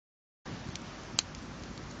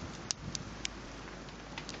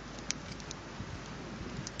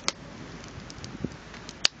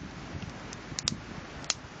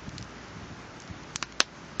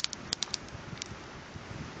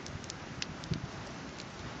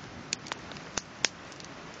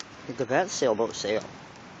Look at that sailboat sail.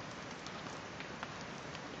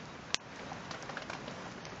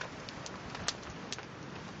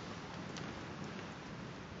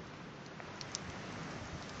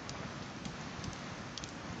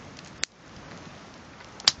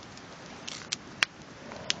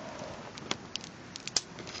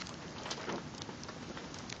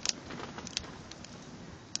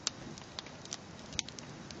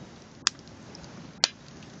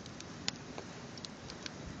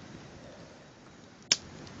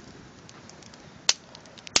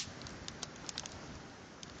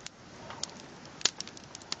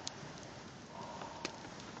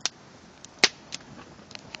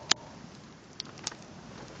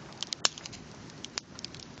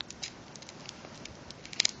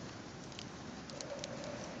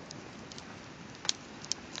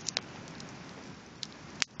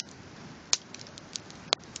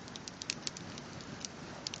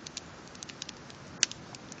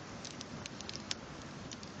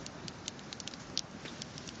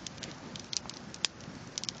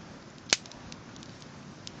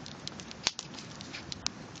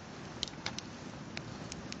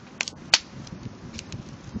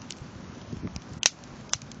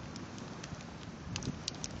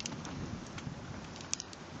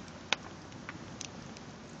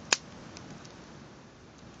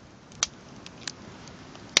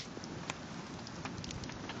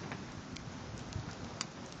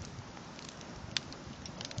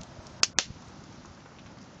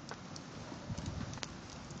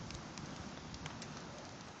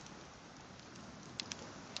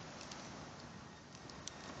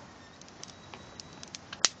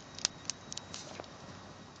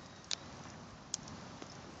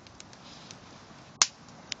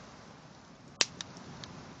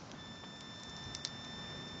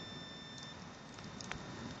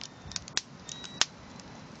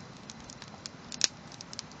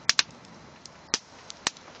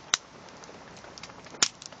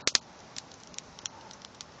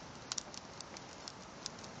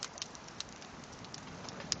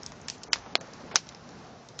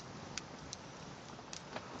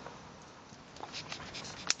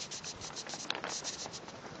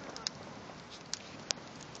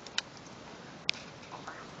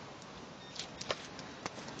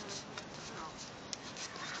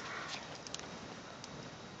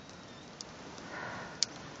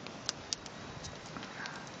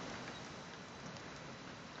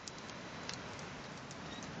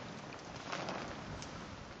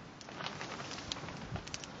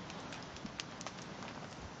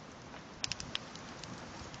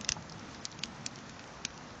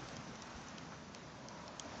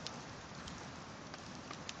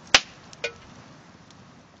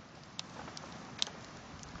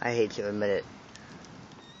 I hate to admit it,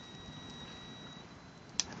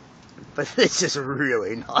 but this is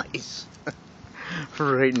really nice.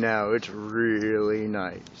 Right now, it's really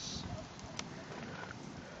nice.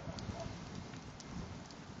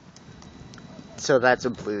 So that's a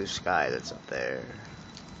blue sky that's up there.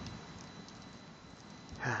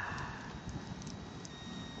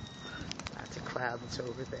 That's a cloud that's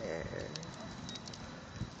over there.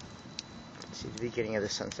 See the beginning of the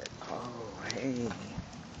sunset. Oh, hey.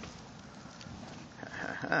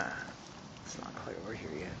 It's not quite over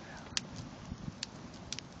here yet.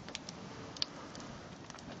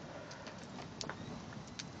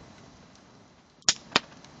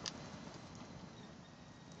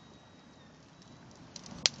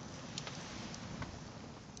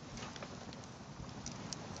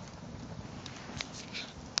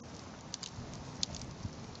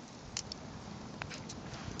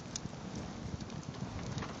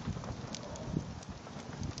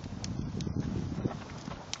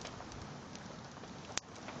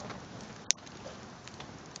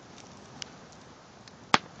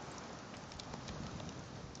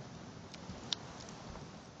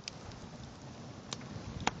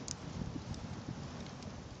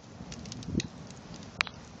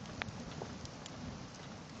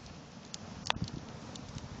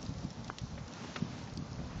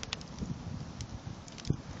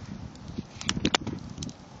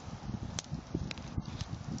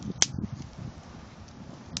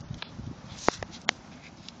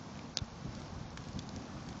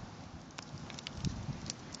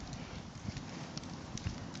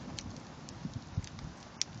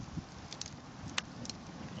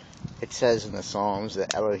 It says in the Psalms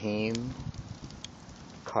that Elohim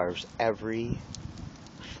carves every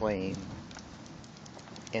flame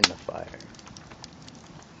in the fire.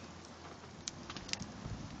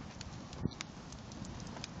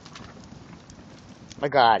 My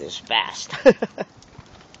God is fast.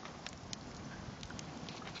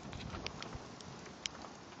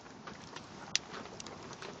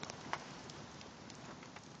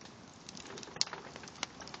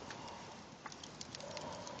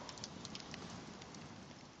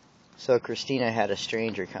 So Christina had a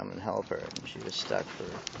stranger come and help her, and she was stuck for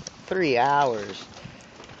 3 hours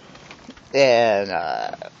in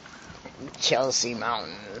Chelsea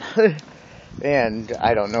Mountain. And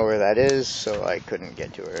I don't know where that is, so I couldn't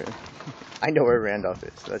get to her. I know where Randolph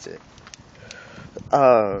is, that's it.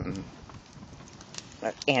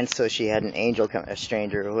 And so she had an angel come, a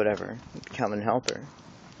stranger or whatever, come and help her.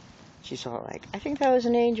 She's all like, I think that was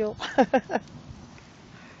an angel.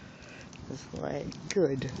 It's like,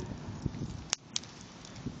 good.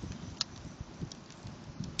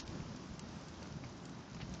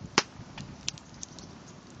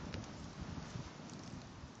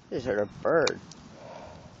 I just heard a bird.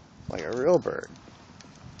 Like a real bird.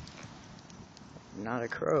 Not a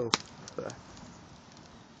crow.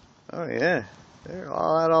 Oh yeah, they're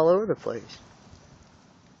all out all over the place.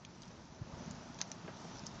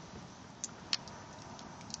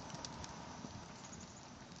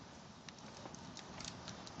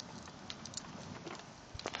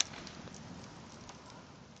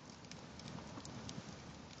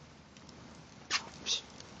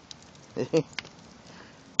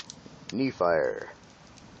 Knee fire.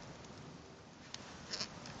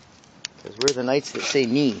 Because we're the knights that say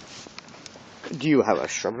knee. Do you have a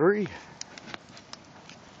shrubbery?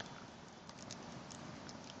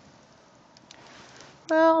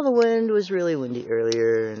 Well, the wind was really windy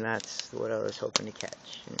earlier, and that's what I was hoping to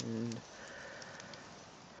catch. And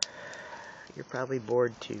you're probably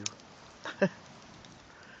bored too.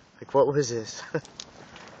 Like, what was this? I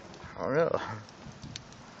don't know.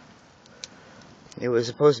 It was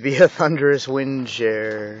supposed to be a thunderous wind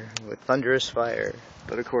share with thunderous fire.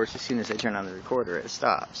 But of course, as soon as I turn on the recorder, it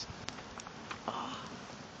stops.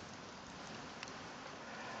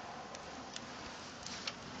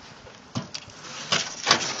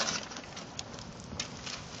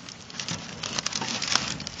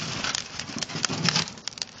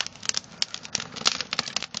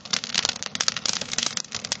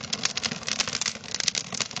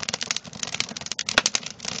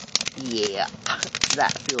 Yeah,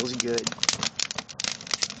 that feels good.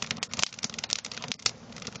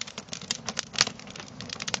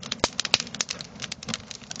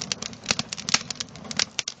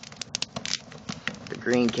 The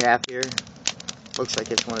green cap here looks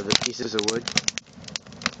like it's one of the pieces of wood.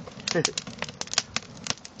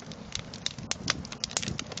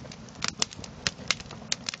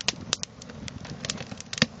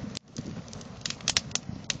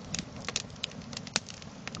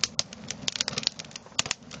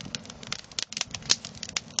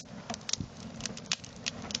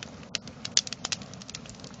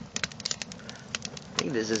 I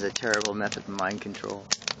think this is a terrible method of mind control.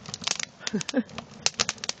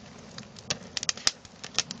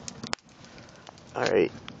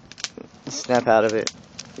 Alright, snap out of it.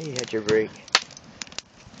 You had your break.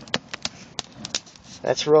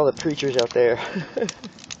 That's for all the preachers out there.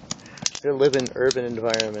 They live in urban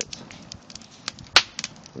environments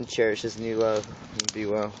and cherish his new love and be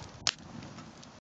well.